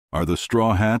Are the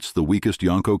Straw Hats the weakest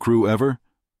Yonko crew ever?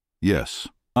 Yes,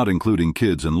 not including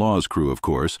Kids and Law's crew, of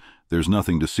course. There's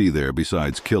nothing to see there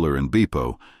besides Killer and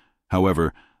Bepo.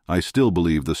 However, I still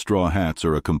believe the Straw Hats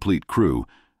are a complete crew,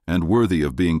 and worthy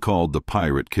of being called the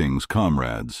Pirate King's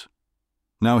comrades.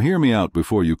 Now hear me out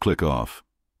before you click off,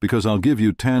 because I'll give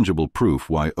you tangible proof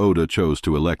why Oda chose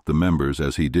to elect the members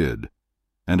as he did.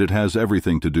 And it has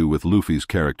everything to do with Luffy's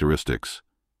characteristics.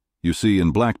 You see,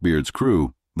 in Blackbeard's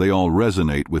crew, they all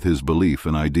resonate with his belief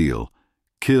and ideal.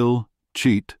 Kill,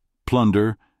 cheat,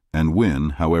 plunder, and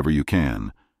win however you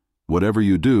can. Whatever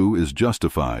you do is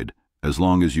justified, as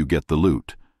long as you get the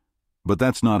loot. But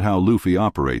that's not how Luffy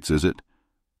operates, is it?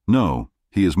 No,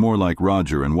 he is more like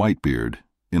Roger and Whitebeard,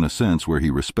 in a sense where he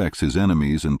respects his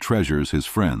enemies and treasures his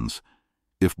friends.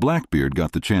 If Blackbeard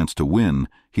got the chance to win,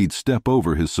 he'd step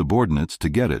over his subordinates to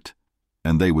get it,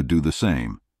 and they would do the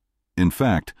same. In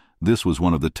fact, this was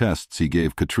one of the tests he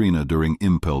gave Katrina during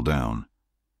Impel Down.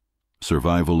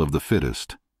 Survival of the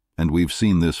fittest, and we've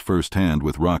seen this firsthand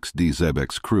with Rox D.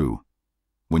 Zebek's crew.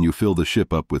 When you fill the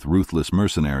ship up with ruthless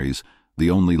mercenaries, the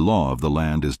only law of the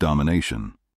land is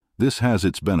domination. This has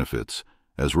its benefits,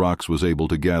 as Rox was able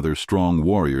to gather strong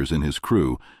warriors in his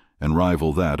crew and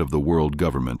rival that of the world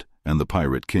government and the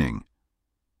Pirate King.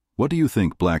 What do you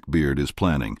think Blackbeard is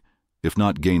planning, if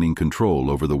not gaining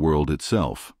control over the world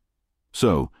itself?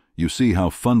 So, you see how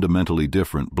fundamentally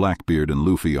different Blackbeard and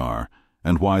Luffy are,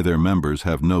 and why their members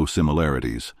have no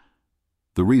similarities.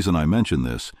 The reason I mention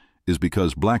this is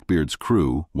because Blackbeard's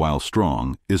crew, while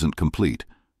strong, isn't complete.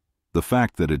 The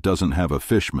fact that it doesn't have a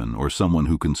fishman or someone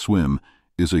who can swim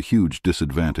is a huge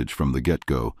disadvantage from the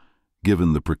get-go.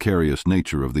 Given the precarious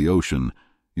nature of the ocean,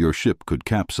 your ship could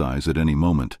capsize at any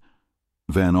moment.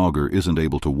 Van Augur isn't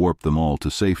able to warp them all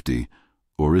to safety,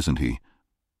 or isn't he?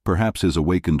 Perhaps his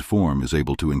awakened form is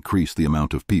able to increase the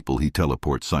amount of people he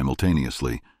teleports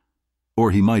simultaneously.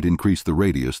 Or he might increase the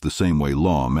radius the same way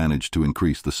Law managed to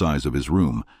increase the size of his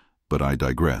room, but I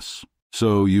digress.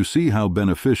 So you see how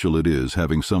beneficial it is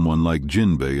having someone like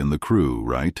Jinbei in the crew,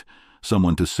 right?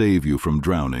 Someone to save you from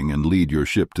drowning and lead your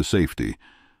ship to safety.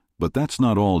 But that's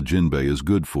not all Jinbei is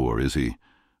good for, is he?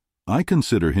 I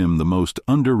consider him the most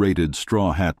underrated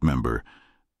Straw Hat member.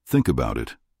 Think about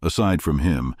it. Aside from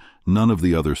him, none of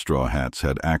the other Straw Hats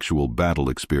had actual battle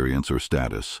experience or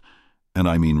status. And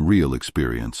I mean real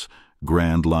experience.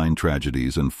 Grand line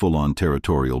tragedies and full-on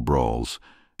territorial brawls.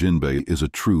 Jinbei is a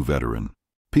true veteran.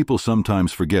 People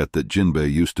sometimes forget that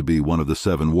Jinbei used to be one of the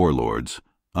 7 warlords.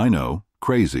 I know,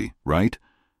 crazy, right?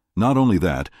 Not only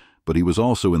that, but he was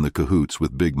also in the cahoots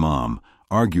with Big Mom,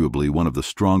 arguably one of the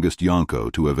strongest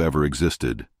Yonko to have ever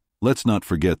existed. Let's not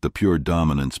forget the pure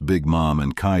dominance Big Mom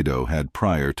and Kaido had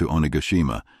prior to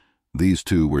Onigashima. These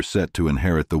two were set to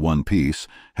inherit the One Piece,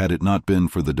 had it not been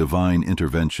for the divine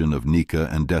intervention of Nika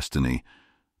and Destiny.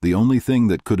 The only thing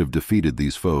that could have defeated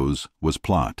these foes was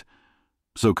plot.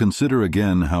 So consider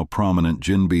again how prominent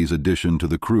Jinbei's addition to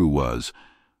the crew was.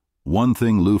 One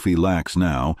thing Luffy lacks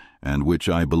now, and which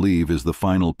I believe is the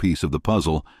final piece of the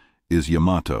puzzle, is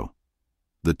Yamato,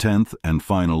 the 10th and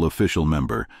final official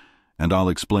member, and I'll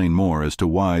explain more as to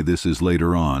why this is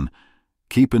later on.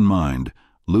 Keep in mind,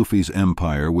 Luffy's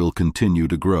empire will continue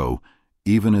to grow.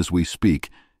 Even as we speak,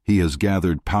 he has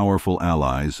gathered powerful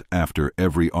allies after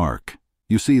every arc.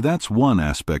 You see, that's one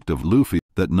aspect of Luffy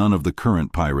that none of the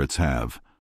current pirates have.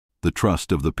 The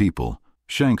trust of the people.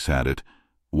 Shanks had it,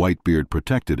 Whitebeard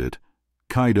protected it,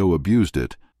 Kaido abused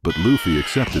it, but Luffy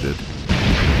accepted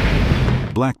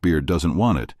it. Blackbeard doesn't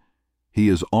want it. He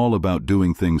is all about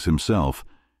doing things himself.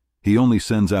 He only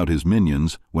sends out his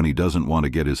minions when he doesn't want to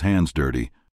get his hands dirty,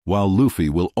 while Luffy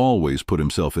will always put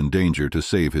himself in danger to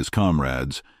save his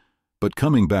comrades. But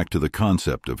coming back to the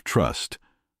concept of trust,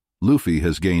 Luffy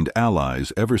has gained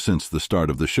allies ever since the start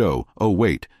of the show. Oh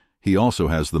wait, he also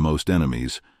has the most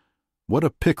enemies. What a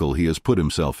pickle he has put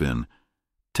himself in.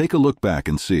 Take a look back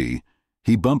and see.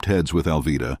 He bumped heads with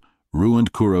Alvida,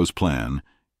 ruined Kuro's plan,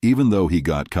 even though he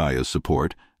got Kaya's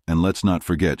support, and let's not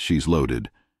forget she's loaded.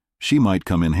 She might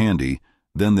come in handy.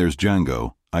 Then there's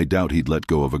Django. I doubt he'd let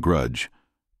go of a grudge.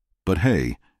 But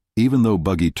hey, even though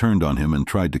Buggy turned on him and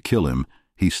tried to kill him,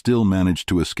 he still managed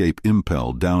to escape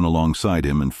Impel down alongside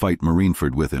him and fight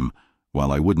Marineford with him.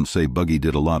 While I wouldn't say Buggy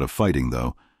did a lot of fighting,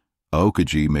 though,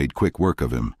 Aokiji made quick work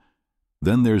of him.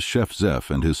 Then there's Chef Zeph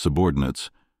and his subordinates,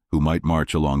 who might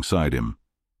march alongside him.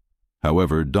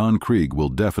 However, Don Krieg will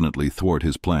definitely thwart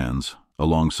his plans,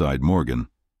 alongside Morgan.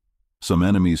 Some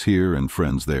enemies here and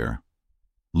friends there.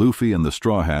 Luffy and the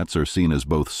Straw Hats are seen as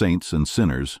both saints and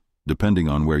sinners, depending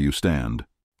on where you stand.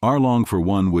 Arlong, for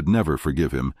one, would never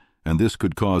forgive him, and this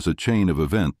could cause a chain of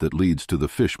events that leads to the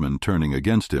fishmen turning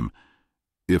against him.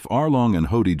 If Arlong and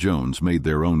Hody Jones made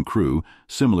their own crew,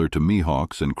 similar to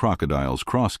Mihawk's and Crocodile's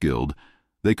Cross Guild,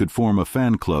 they could form a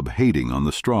fan club hating on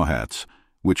the Straw Hats,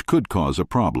 which could cause a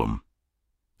problem.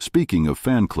 Speaking of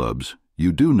fan clubs,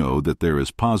 you do know that there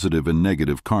is positive and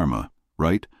negative karma,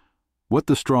 right? What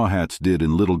the Straw Hats did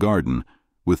in Little Garden,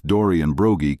 with Dory and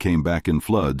Brogy came back in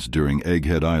floods during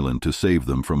Egghead Island to save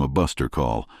them from a buster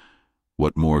call.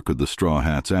 What more could the Straw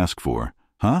Hats ask for,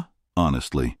 huh?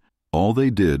 Honestly, all they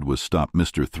did was stop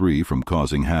Mr. 3 from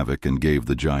causing havoc and gave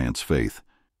the Giants faith.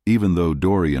 Even though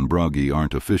Dory and Brogy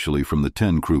aren't officially from the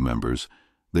 10 crew members,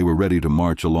 they were ready to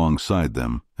march alongside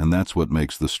them, and that's what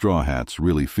makes the Straw Hats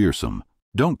really fearsome.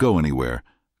 Don't go anywhere,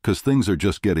 'cause things are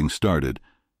just getting started.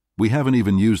 We haven't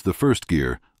even used the first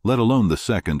gear, let alone the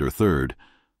second or third.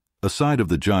 Aside of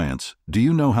the Giants, do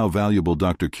you know how valuable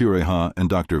Dr. Kureha and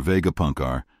Dr. Vegapunk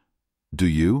are? Do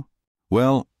you?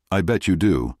 Well, I bet you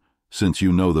do, since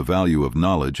you know the value of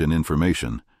knowledge and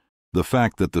information. The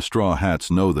fact that the Straw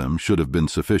Hats know them should have been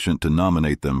sufficient to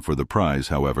nominate them for the prize,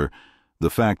 however. The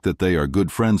fact that they are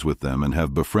good friends with them and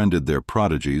have befriended their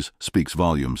prodigies speaks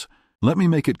volumes. Let me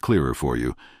make it clearer for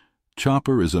you.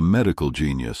 Chopper is a medical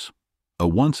genius, a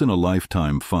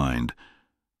once-in-a-lifetime find.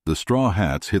 The Straw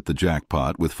Hats hit the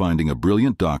jackpot with finding a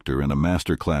brilliant doctor and a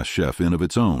master-class chef in of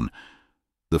its own.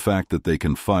 The fact that they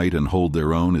can fight and hold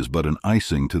their own is but an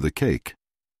icing to the cake.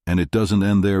 And it doesn't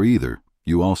end there either.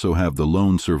 You also have the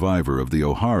lone survivor of the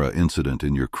O'Hara incident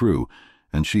in your crew,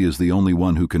 and she is the only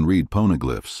one who can read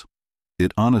poneglyphs.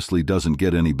 It honestly doesn't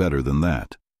get any better than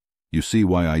that. You see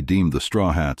why I deemed the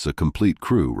Straw Hats a complete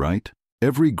crew, right?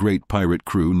 Every great pirate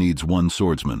crew needs one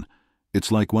swordsman.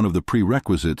 It's like one of the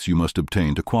prerequisites you must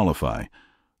obtain to qualify.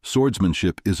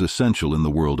 Swordsmanship is essential in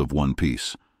the world of One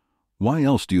Piece. Why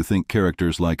else do you think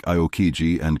characters like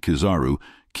Aokiji and Kizaru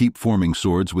keep forming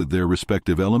swords with their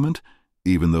respective element?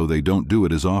 Even though they don't do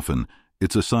it as often,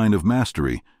 it's a sign of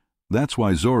mastery. That's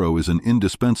why Zoro is an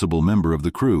indispensable member of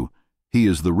the crew. He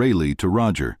is the Rayleigh to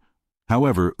Roger.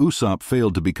 However, Usopp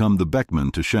failed to become the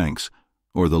Beckman to Shanks,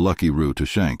 or the Lucky Roo to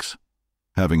Shanks.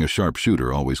 Having a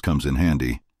sharpshooter always comes in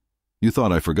handy. You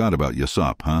thought I forgot about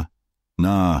Usopp, huh?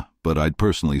 Nah, but I'd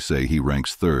personally say he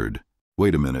ranks third.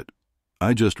 Wait a minute.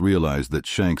 I just realized that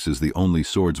Shanks is the only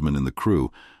swordsman in the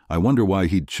crew. I wonder why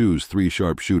he'd choose 3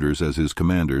 sharpshooters as his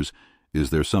commanders. Is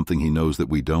there something he knows that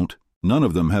we don't? None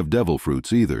of them have devil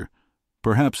fruits either.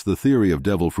 Perhaps the theory of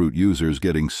devil fruit users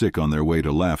getting sick on their way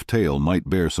to Laugh Tale might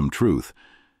bear some truth.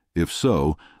 If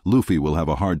so, Luffy will have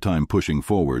a hard time pushing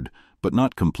forward, but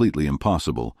not completely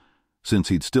impossible, since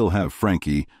he'd still have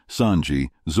Frankie, Sanji,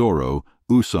 Zoro,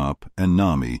 Usopp, and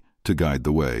Nami to guide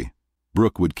the way.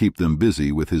 Brook would keep them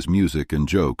busy with his music and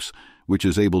jokes, which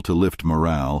is able to lift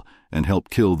morale and help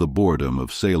kill the boredom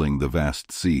of sailing the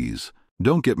vast seas.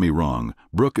 Don't get me wrong,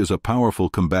 Brook is a powerful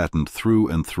combatant through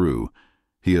and through.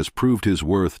 He has proved his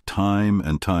worth time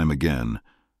and time again.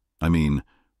 I mean,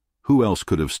 who else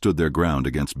could have stood their ground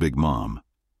against Big Mom?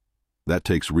 That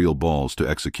takes real balls to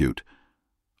execute.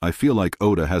 I feel like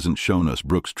Oda hasn't shown us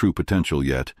Brook's true potential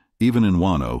yet. Even in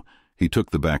Wano, he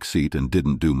took the back seat and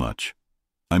didn't do much.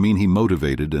 I mean, he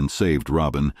motivated and saved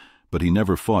Robin, but he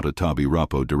never fought Atabi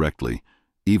Rappo directly.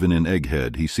 Even in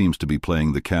Egghead, he seems to be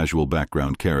playing the casual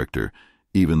background character,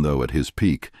 even though at his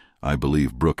peak, I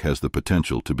believe Brook has the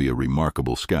potential to be a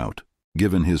remarkable scout.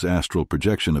 Given his astral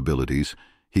projection abilities,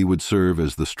 he would serve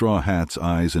as the Straw Hat's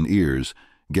eyes and ears,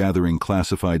 gathering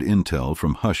classified intel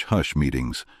from hush-hush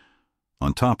meetings.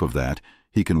 On top of that,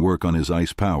 he can work on his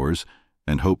ice powers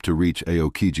and hope to reach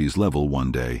Aokiji's level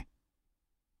one day.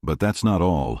 But that's not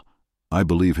all. I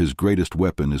believe his greatest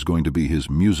weapon is going to be his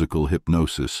musical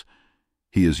hypnosis.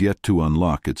 He is yet to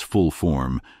unlock its full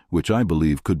form, which I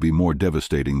believe could be more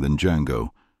devastating than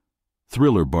Django.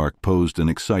 Thriller Bark posed an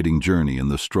exciting journey in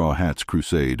the Straw Hats'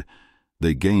 crusade.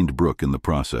 They gained Brook in the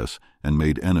process and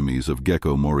made enemies of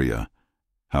Gecko Moria.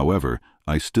 However,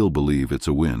 I still believe it's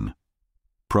a win.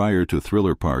 Prior to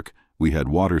Thriller Park, we had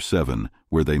Water 7,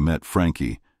 where they met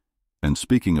Frankie. And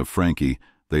speaking of Frankie,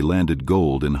 they landed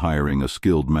gold in hiring a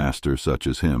skilled master such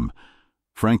as him.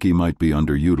 Frankie might be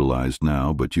underutilized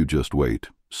now, but you just wait.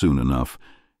 Soon enough,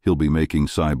 he'll be making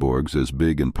cyborgs as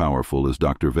big and powerful as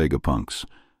Dr. Vegapunk's.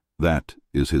 That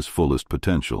is his fullest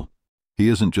potential. He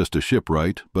isn't just a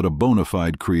shipwright, but a bona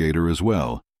fide creator as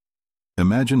well.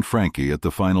 Imagine Frankie at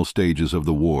the final stages of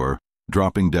the war,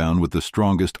 dropping down with the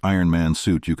strongest Iron Man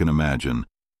suit you can imagine,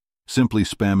 simply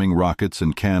spamming rockets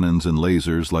and cannons and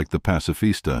lasers like the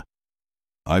Pacifista.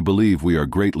 I believe we are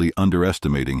greatly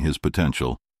underestimating his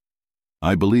potential.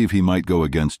 I believe he might go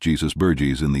against Jesus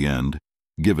Burgess in the end,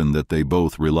 given that they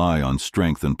both rely on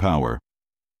strength and power.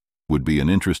 Would be an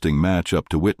interesting match up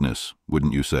to witness,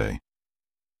 wouldn't you say?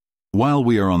 While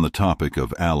we are on the topic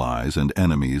of allies and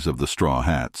enemies of the Straw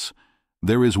Hats,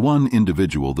 there is one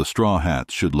individual the Straw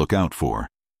Hats should look out for.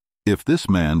 If this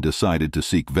man decided to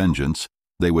seek vengeance,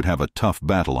 they would have a tough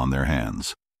battle on their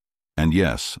hands. And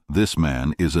yes, this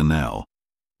man is Enel,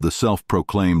 the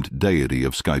self-proclaimed deity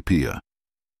of Skypiea.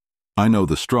 I know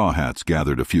the Straw Hats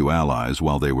gathered a few allies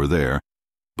while they were there,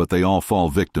 but they all fall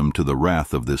victim to the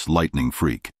wrath of this lightning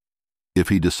freak. If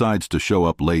he decides to show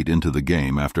up late into the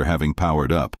game after having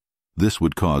powered up, this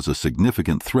would cause a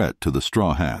significant threat to the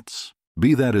Straw Hats.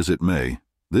 Be that as it may,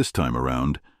 this time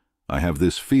around, I have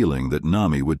this feeling that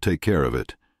Nami would take care of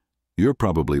it. You're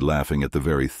probably laughing at the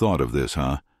very thought of this,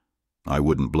 huh? I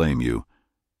wouldn't blame you.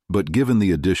 But given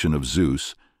the addition of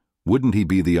Zeus, wouldn't he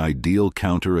be the ideal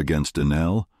counter against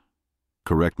Enel?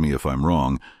 Correct me if I'm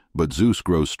wrong, but Zeus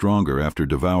grows stronger after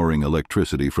devouring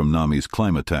electricity from Nami's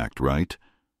Climatact, right?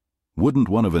 Wouldn't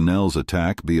one of Enel's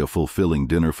attack be a fulfilling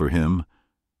dinner for him?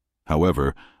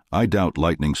 However, I doubt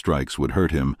lightning strikes would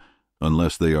hurt him,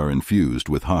 unless they are infused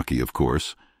with Haki, of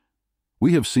course.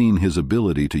 We have seen his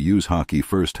ability to use Haki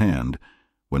firsthand,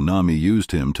 when Nami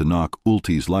used him to knock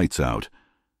Ulti's lights out.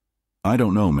 I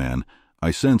don't know, man.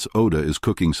 I sense Oda is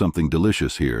cooking something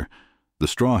delicious here. The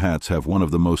Straw Hats have one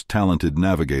of the most talented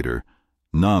navigator,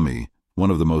 Nami,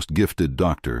 one of the most gifted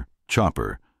doctor,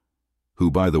 Chopper,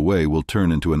 who, by the way, will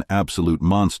turn into an absolute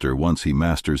monster once he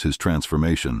masters his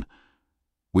transformation.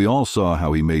 We all saw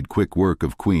how he made quick work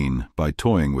of Queen by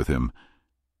toying with him,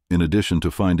 in addition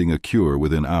to finding a cure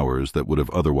within hours that would have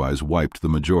otherwise wiped the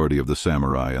majority of the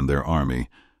samurai and their army.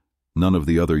 None of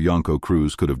the other Yonko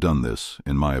crews could have done this,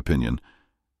 in my opinion.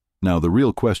 Now, the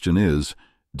real question is,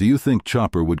 do you think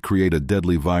Chopper would create a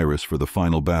deadly virus for the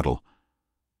final battle?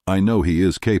 I know he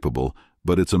is capable,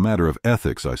 but it's a matter of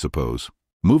ethics, I suppose.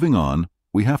 Moving on,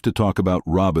 we have to talk about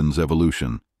Robin's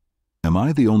evolution. Am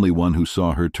I the only one who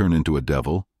saw her turn into a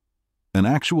devil? An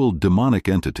actual demonic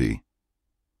entity?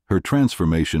 Her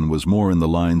transformation was more in the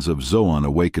lines of Zoan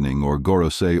Awakening or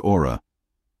Gorosei Aura.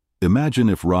 Imagine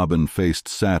if Robin faced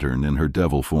Saturn in her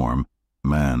devil form.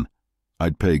 Man,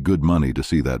 I'd pay good money to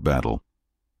see that battle.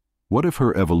 What if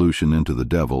her evolution into the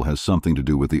devil has something to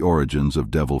do with the origins of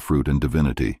devil fruit and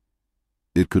divinity?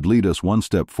 It could lead us one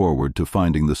step forward to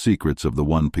finding the secrets of the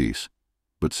One Piece.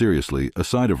 But seriously,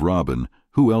 aside of Robin,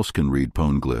 who else can read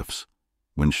poneglyphs?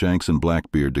 When Shanks and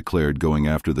Blackbeard declared going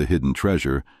after the hidden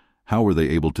treasure, how were they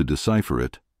able to decipher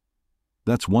it?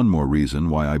 That's one more reason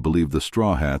why I believe the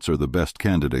Straw Hats are the best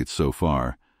candidates so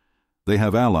far. They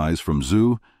have allies from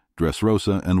Zu,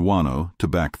 Dressrosa, and Wano to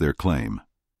back their claim.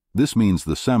 This means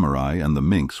the samurai and the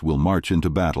minks will march into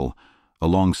battle,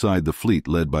 alongside the fleet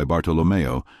led by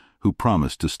Bartolomeo, who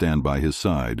promised to stand by his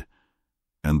side.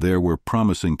 And there were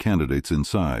promising candidates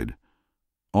inside.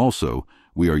 Also,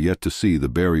 we are yet to see the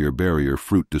barrier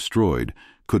fruit destroyed.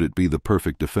 Could it be the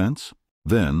perfect defense?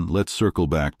 Then, let's circle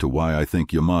back to why I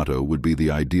think Yamato would be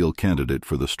the ideal candidate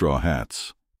for the Straw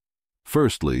Hats.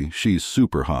 Firstly, she's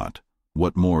super hot.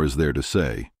 What more is there to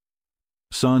say?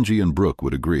 Sanji and Brook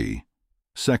would agree.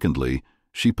 Secondly,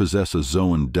 she possesses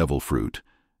Zoan devil fruit,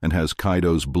 and has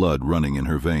Kaido's blood running in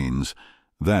her veins.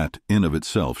 That, in of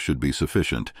itself, should be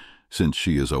sufficient, since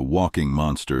she is a walking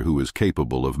monster who is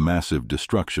capable of massive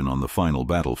destruction on the final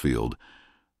battlefield.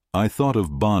 I thought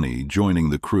of Bonnie joining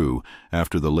the crew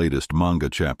after the latest manga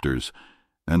chapters,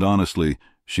 and honestly,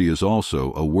 she is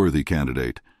also a worthy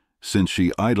candidate. Since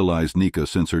she idolized Nika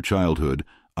since her childhood,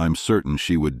 I'm certain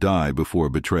she would die before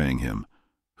betraying him.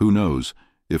 Who knows,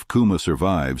 if Kuma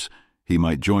survives, he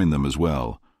might join them as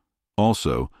well.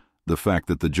 Also, the fact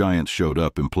that the giants showed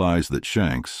up implies that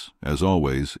Shanks, as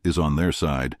always, is on their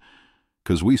side.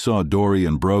 'Cause we saw Dory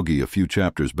and Brogy a few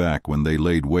chapters back when they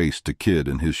laid waste to Kid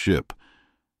and his ship.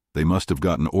 They must have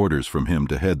gotten orders from him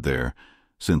to head there,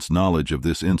 since knowledge of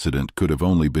this incident could have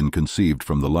only been conceived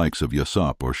from the likes of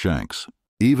Yasopp or Shanks.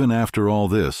 Even after all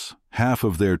this, half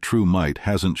of their true might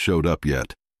hasn't showed up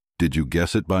yet. Did you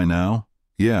guess it by now?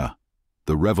 Yeah,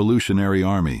 the Revolutionary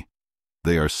Army.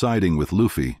 They are siding with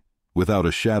Luffy, without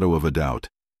a shadow of a doubt.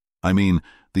 I mean,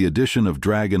 the addition of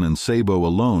Dragon and Sabo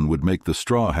alone would make the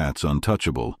Straw Hats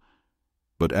untouchable.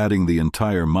 But adding the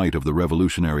entire might of the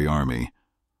Revolutionary Army,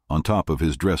 on top of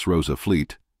his Dressrosa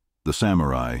fleet, the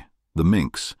samurai, the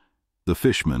minks, the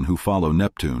fishmen who follow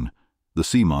Neptune, the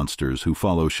sea monsters who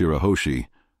follow Shirahoshi,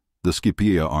 the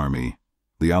Skypiea army,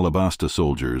 the Alabasta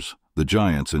soldiers, the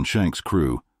giants and Shanks'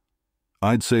 crew.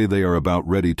 I'd say they are about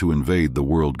ready to invade the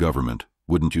world government,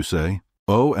 wouldn't you say?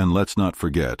 Oh, and let's not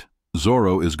forget,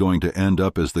 Zoro is going to end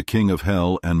up as the king of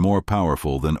hell and more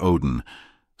powerful than Odin.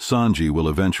 Sanji will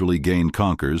eventually gain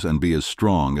conquers and be as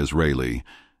strong as Rayleigh,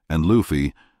 and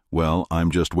Luffy, Well,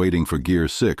 I'm just waiting for Gear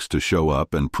 6 to show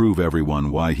up and prove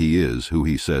everyone why he is who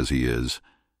he says he is.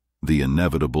 The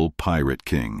inevitable Pirate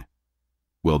King.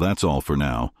 Well, that's all for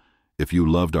now. If you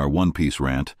loved our One Piece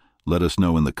rant, let us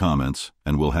know in the comments,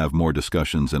 and we'll have more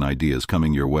discussions and ideas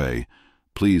coming your way.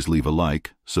 Please leave a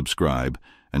like, subscribe,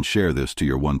 and share this to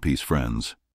your One Piece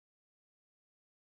friends.